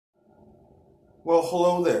Well,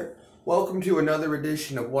 hello there. Welcome to another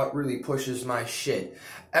edition of What Really Pushes My Shit.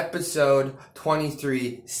 Episode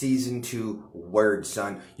 23, Season 2, Word,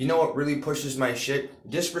 son. You know what really pushes my shit?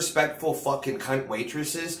 Disrespectful fucking cunt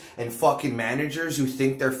waitresses and fucking managers who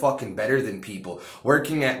think they're fucking better than people.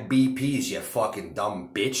 Working at BP's, you fucking dumb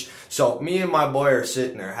bitch. So, me and my boy are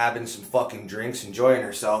sitting there having some fucking drinks, enjoying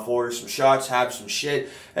ourselves, order some shots, have some shit.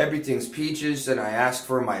 Everything's peaches, and I ask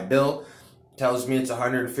for my bill. Tells me it's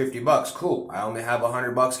 150 bucks. Cool. I only have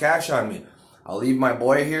 100 bucks cash on me. I'll leave my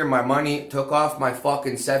boy here, my money, took off my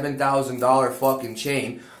fucking $7,000 fucking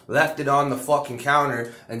chain, left it on the fucking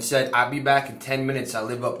counter, and said, I'll be back in 10 minutes. I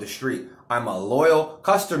live up the street. I'm a loyal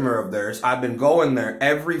customer of theirs. I've been going there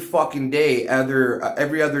every fucking day,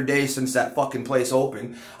 every other day since that fucking place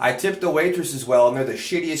opened. I tip the waitresses well, and they're the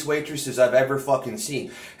shittiest waitresses I've ever fucking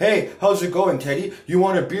seen. Hey, how's it going, Teddy? You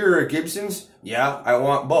want a beer or a Gibson's? Yeah, I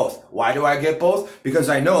want both. Why do I get both? Because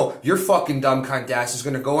I know your fucking dumb cunt ass is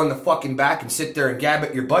gonna go in the fucking back and sit there and gab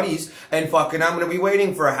at your buddies, and fucking I'm gonna be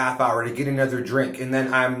waiting for a half hour to get another drink, and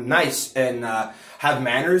then I'm nice and have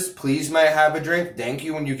manners. Please may I have a drink? Thank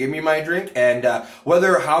you when you give me my drink. And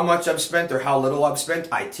whether how much I've spent or how little I've spent,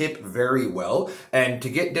 I tip very well. And to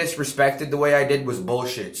get disrespected the way I did was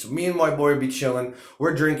bullshit. So me and my boy be chilling.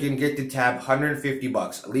 We're drinking, get the tab, 150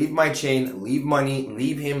 bucks. Leave my chain, leave money,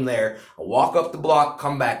 leave him there. I walk up the block,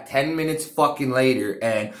 come back 10 minutes fucking later,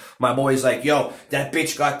 and my boy's like, yo, that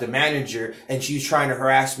bitch got the manager and she's trying to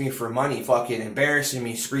harass me for money, fucking embarrassing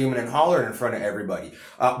me, screaming and hollering in front of everybody.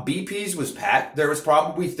 BP's was packed. There was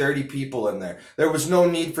probably 30 people in there. There was no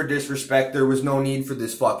need for disrespect. There was no need for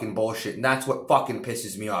this fucking bullshit. And that's what fucking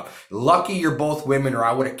pisses me off. Lucky you're both women, or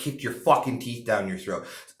I would have kicked your fucking teeth down your throat.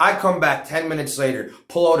 I come back 10 minutes later,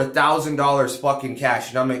 pull out $1,000 fucking cash,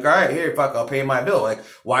 and I'm like, all right, here, fuck, I'll pay my bill. Like,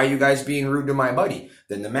 why are you guys being rude to my buddy?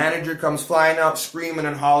 Then the manager comes flying up, screaming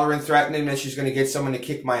and hollering, threatening that she's gonna get someone to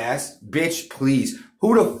kick my ass. Bitch, please.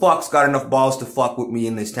 Who the fuck's got enough balls to fuck with me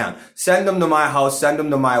in this town? Send them to my house, send them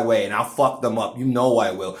to my way, and I'll fuck them up. You know I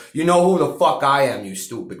will. You know who the fuck I am, you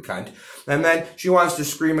stupid cunt. And then she wants to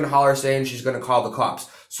scream and holler saying she's gonna call the cops.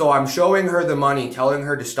 So I'm showing her the money, telling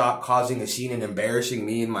her to stop causing a scene and embarrassing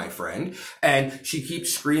me and my friend. And she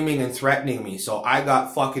keeps screaming and threatening me. So I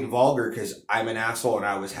got fucking vulgar because I'm an asshole and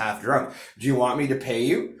I was half drunk. Do you want me to pay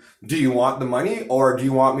you? Do you want the money? Or do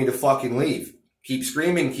you want me to fucking leave? Keep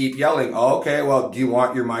screaming, keep yelling. Oh, okay, well, do you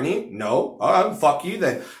want your money? No. Fuck you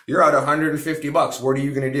then. You're out 150 bucks. What are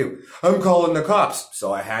you gonna do? I'm calling the cops.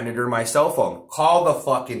 So I handed her my cell phone. Call the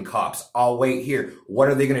fucking cops. I'll wait here. What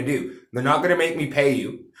are they gonna do? They're not gonna make me pay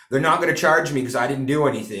you. They're not gonna charge me because I didn't do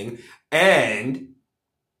anything. And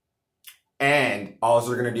all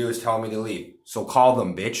they're gonna do is tell me to leave. So call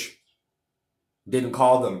them, bitch. Didn't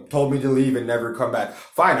call them, told me to leave and never come back.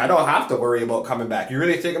 Fine, I don't have to worry about coming back. You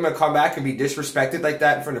really think I'm gonna come back and be disrespected like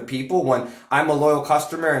that in front of people when I'm a loyal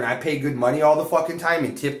customer and I pay good money all the fucking time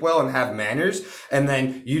and tip well and have manners, and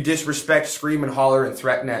then you disrespect, scream and holler and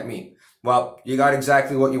threaten at me? Well, you got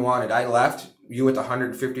exactly what you wanted. I left you with a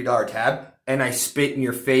 $150 tab and I spit in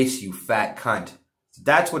your face, you fat cunt.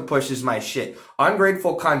 That's what pushes my shit.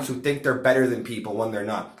 Ungrateful cunts who think they're better than people when they're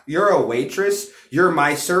not. You're a waitress, you're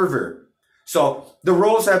my server. So, the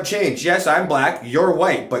roles have changed. Yes, I'm black, you're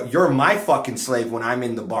white, but you're my fucking slave when I'm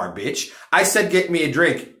in the bar, bitch. I said get me a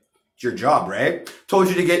drink. It's your job, right? Told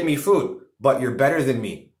you to get me food, but you're better than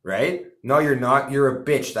me, right? No, you're not. You're a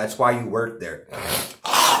bitch. That's why you work there.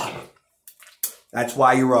 That's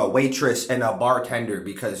why you're a waitress and a bartender,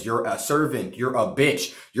 because you're a servant. You're a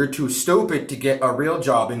bitch. You're too stupid to get a real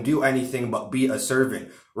job and do anything but be a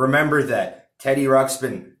servant. Remember that. Teddy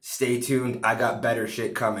Ruxpin, stay tuned. I got better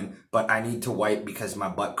shit coming, but I need to wipe because my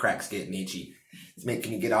butt crack's getting itchy. It's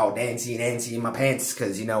making me get all dancy and antsy in my pants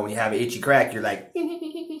because, you know, when you have an itchy crack, you're like...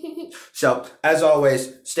 So, as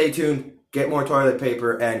always, stay tuned, get more toilet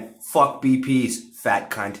paper, and fuck BP's,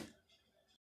 fat cunt.